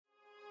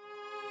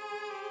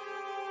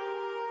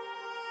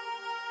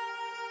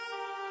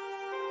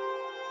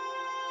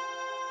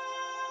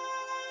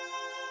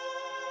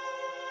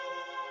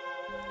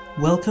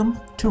Welcome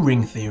to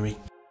Ring Theory.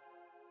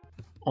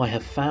 I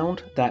have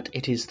found that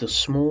it is the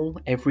small,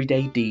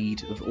 everyday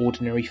deed of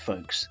ordinary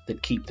folks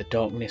that keep the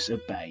darkness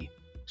at bay.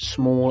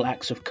 Small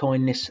acts of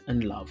kindness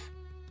and love.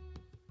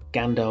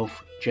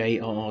 Gandalf,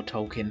 J.R.R.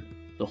 Tolkien,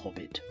 The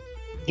Hobbit.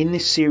 In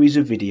this series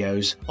of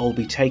videos, I'll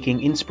be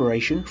taking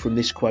inspiration from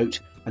this quote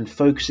and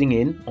focusing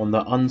in on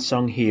the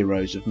unsung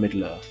heroes of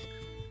Middle-earth.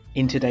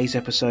 In today's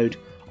episode,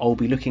 I'll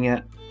be looking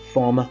at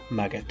Farmer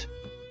Maggot.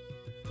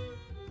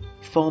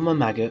 Farmer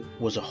Maggot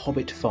was a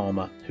hobbit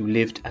farmer who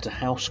lived at a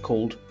house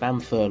called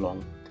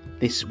Bamfurlong.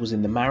 This was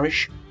in the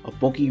Marish, a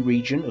boggy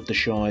region of the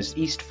Shire's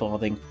East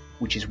Farthing,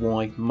 which is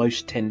why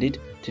most tended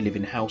to live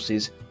in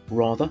houses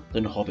rather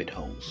than hobbit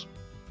holes.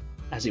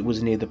 As it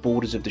was near the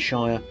borders of the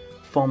Shire,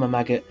 Farmer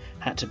Maggot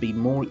had to be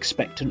more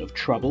expectant of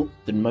trouble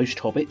than most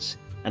hobbits,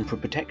 and for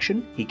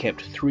protection he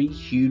kept 3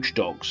 huge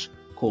dogs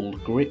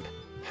called Grip,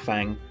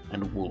 Fang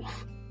and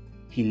Wolf.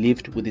 He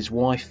lived with his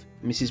wife,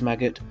 Mrs.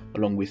 Maggot,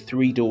 along with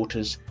 3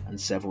 daughters and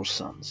several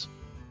sons.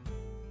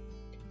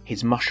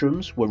 His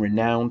mushrooms were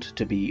renowned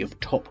to be of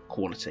top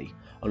quality,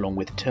 along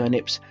with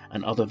turnips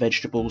and other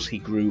vegetables he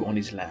grew on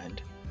his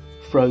land.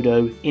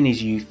 Frodo, in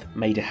his youth,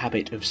 made a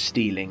habit of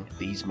stealing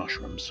these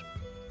mushrooms.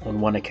 On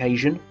one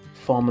occasion,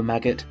 Farmer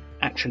Maggot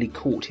actually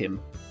caught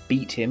him,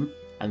 beat him,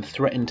 and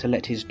threatened to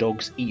let his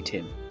dogs eat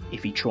him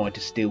if he tried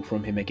to steal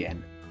from him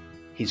again.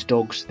 His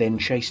dogs then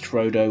chased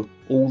Frodo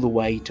all the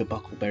way to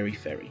Buckleberry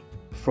Ferry.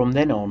 From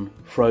then on,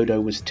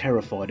 Frodo was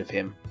terrified of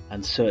him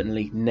and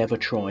certainly never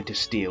tried to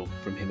steal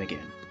from him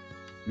again.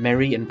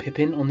 Merry and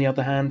Pippin, on the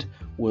other hand,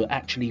 were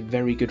actually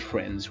very good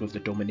friends with the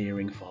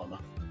domineering farmer.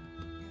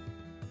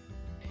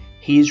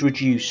 He is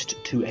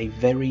reduced to a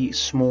very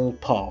small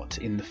part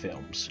in the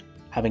films,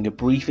 having a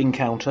brief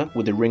encounter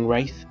with the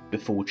Ringwraith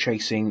before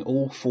chasing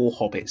all 4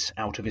 hobbits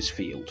out of his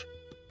field.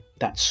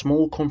 That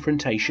small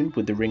confrontation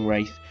with the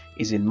Ringwraith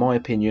is, in my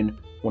opinion,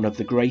 one of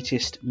the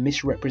greatest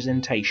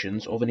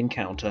misrepresentations of an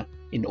encounter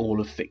in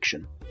all of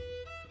fiction.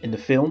 In the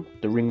film,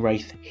 the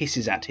Ringwraith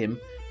hisses at him,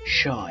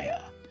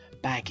 "Shire,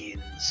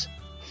 Baggins."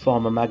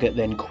 Farmer Maggot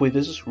then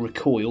quivers,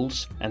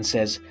 recoils, and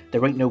says,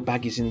 "There ain't no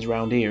Bagginsons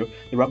round here,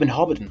 they're up in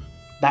Hobbiton,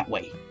 that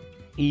way,"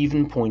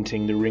 even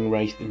pointing the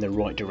Ringwraith in the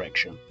right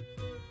direction.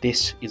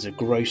 This is a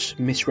gross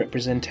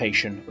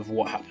misrepresentation of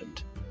what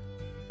happened.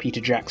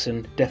 Peter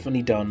Jackson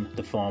definitely done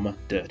the farmer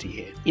dirty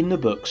here. In the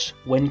books,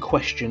 when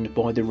questioned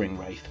by the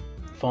Ringwraith,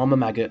 Farmer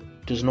Maggot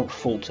does not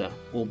falter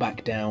or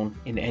back down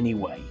in any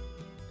way.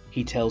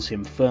 He tells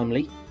him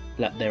firmly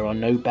that there are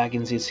no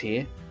Bagginses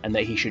here and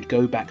that he should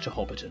go back to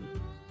Hobbiton.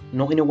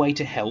 Not in a way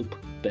to help,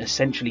 but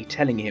essentially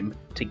telling him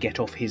to get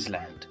off his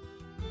land.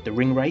 The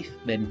Ringwraith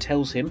then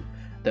tells him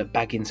that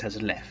Baggins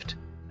has left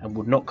and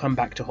would not come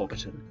back to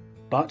Hobbiton,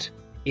 but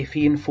if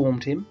he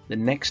informed him the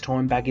next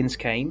time Baggins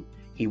came,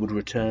 he would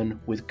return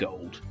with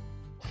gold.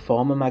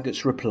 Farmer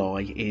Maggot's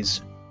reply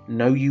is,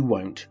 "No you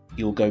won't,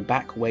 you'll go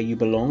back where you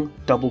belong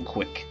double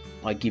quick.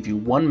 I give you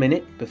 1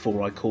 minute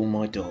before I call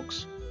my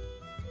dogs."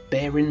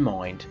 Bear in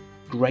mind,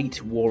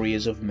 great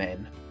warriors of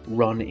men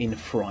run in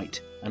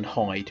fright and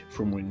hide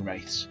from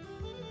Ringwraiths.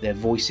 Their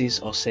voices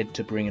are said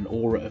to bring an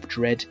aura of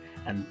dread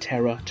and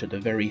terror to the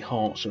very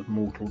hearts of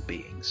mortal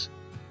beings.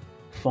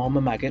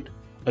 Farmer Maggot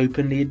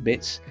openly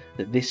admits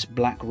that this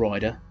Black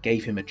Rider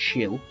gave him a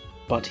chill,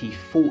 but he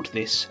fought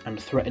this and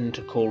threatened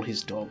to call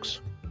his dogs.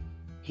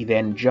 He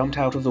then jumped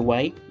out of the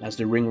way as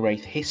the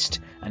Ringwraith hissed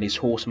and his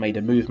horse made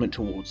a movement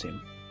towards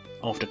him.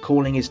 After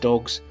calling his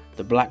dogs,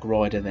 the Black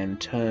Rider then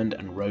turned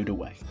and rode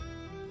away.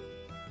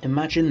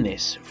 Imagine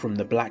this from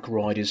the Black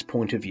Rider's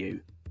point of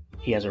view.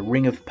 He has a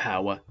ring of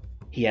power,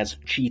 he has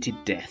cheated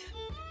death,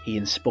 he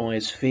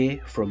inspires fear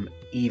from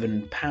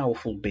even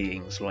powerful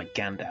beings like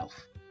Gandalf.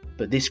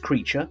 But this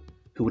creature,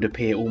 who would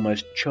appear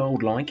almost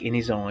childlike in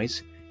his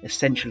eyes,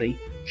 essentially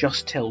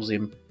just tells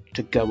him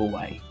to go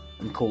away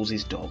and calls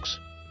his dogs.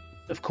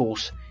 Of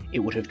course, it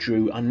would have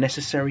drew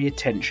unnecessary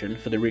attention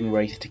for the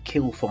Ringwraith to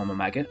kill Farmer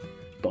Maggot,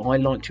 but I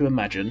like to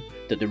imagine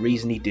that the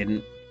reason he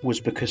didn't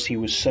was because he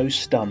was so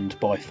stunned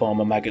by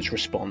Farmer Maggot's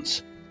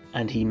response,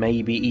 and he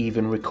maybe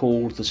even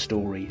recalled the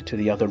story to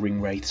the other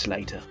Ringwraiths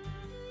later.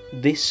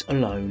 This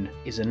alone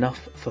is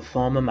enough for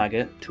Farmer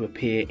Maggot to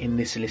appear in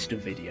this list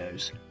of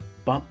videos,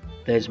 but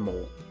there's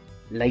more.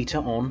 Later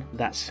on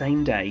that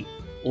same day,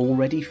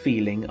 already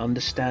feeling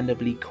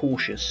understandably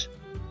cautious,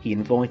 he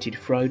invited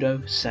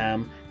Frodo,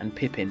 Sam and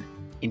Pippin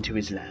into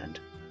his land.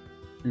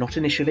 Not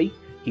initially,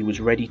 he was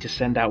ready to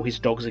send out his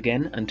dogs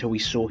again until he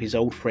saw his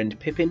old friend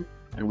Pippin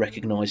and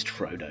recognised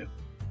Frodo.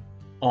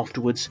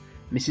 Afterwards,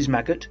 Mrs.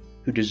 Maggot,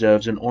 who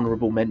deserves an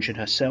honourable mention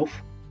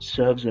herself,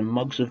 serves them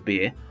mugs of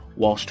beer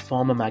whilst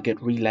Farmer Maggot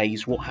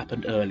relays what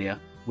happened earlier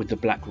with the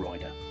Black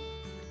Rider.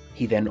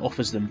 He then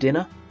offers them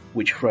dinner,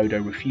 which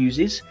Frodo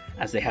refuses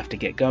as they have to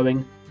get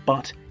going,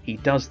 but he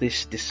does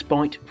this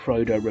despite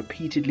Frodo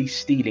repeatedly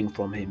stealing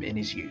from him in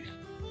his youth,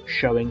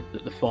 showing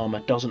that the farmer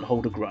doesn't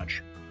hold a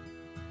grudge.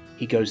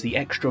 He goes the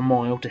extra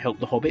mile to help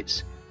the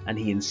hobbits, and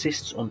he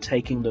insists on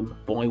taking them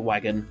by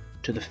wagon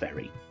to the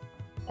ferry.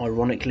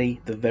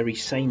 Ironically, the very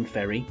same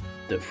ferry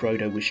that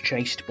Frodo was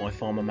chased by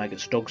Farmer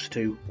Maggot's dogs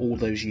to all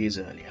those years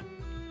earlier.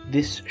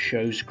 This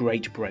shows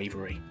great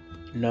bravery,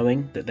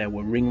 knowing that there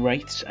were ring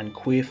wraiths and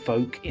queer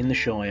folk in the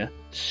Shire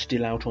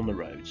still out on the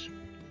roads.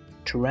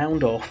 To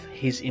round off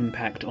his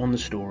impact on the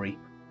story,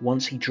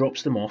 once he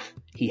drops them off,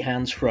 he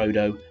hands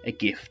Frodo a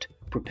gift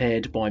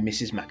prepared by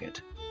Mrs.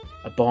 Maggot,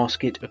 a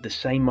basket of the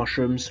same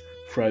mushrooms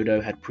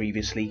Frodo had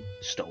previously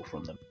stole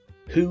from them.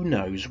 Who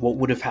knows what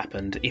would have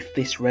happened if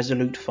this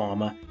resolute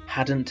farmer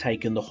hadn't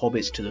taken the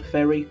hobbits to the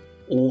ferry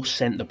or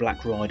sent the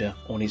Black Rider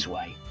on his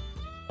way.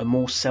 A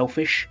more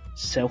selfish,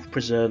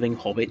 self-preserving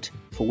hobbit,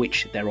 for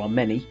which there are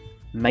many,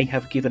 may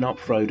have given up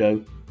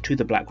Frodo to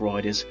the Black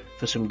Riders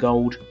for some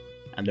gold,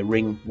 and the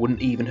ring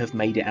wouldn't even have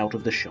made it out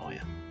of the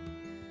Shire.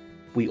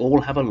 We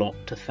all have a lot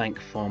to thank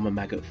Farmer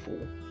Maggot for.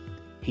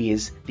 He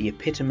is the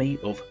epitome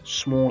of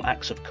small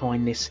acts of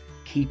kindness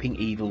keeping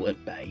evil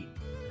at bay,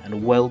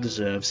 and well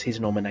deserves his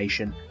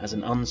nomination as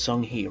an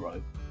unsung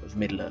hero of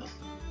Middle-earth.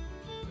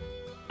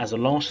 As a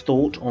last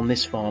thought on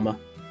this farmer,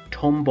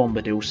 Tom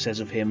Bombadil says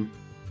of him,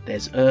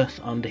 "There's earth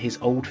under his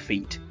old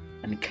feet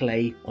and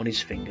clay on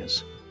his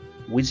fingers,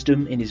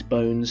 wisdom in his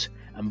bones,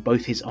 and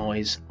both his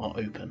eyes are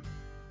open."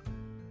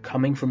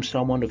 Coming from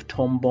someone of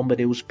Tom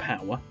Bombadil's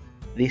power,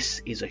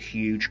 this is a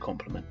huge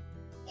compliment.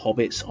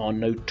 Hobbits are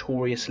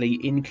notoriously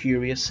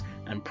incurious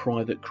and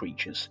private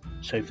creatures,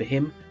 so for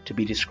him to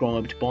be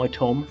described by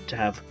Tom to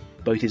have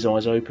both his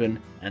eyes open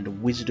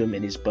and wisdom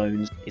in his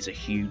bones is a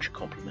huge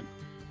compliment.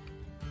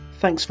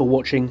 Thanks for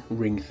watching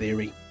Ring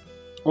Theory.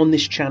 On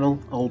this channel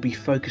I'll be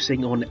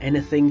focusing on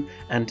anything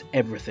and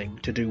everything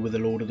to do with the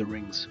Lord of the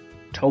Rings,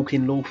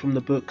 Tolkien lore from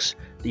the books,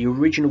 the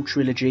original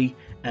trilogy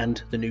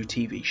and the new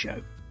TV show.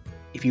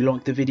 If you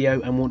liked the video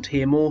and want to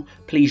hear more,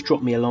 please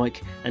drop me a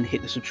like and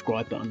hit the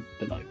subscribe button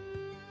below.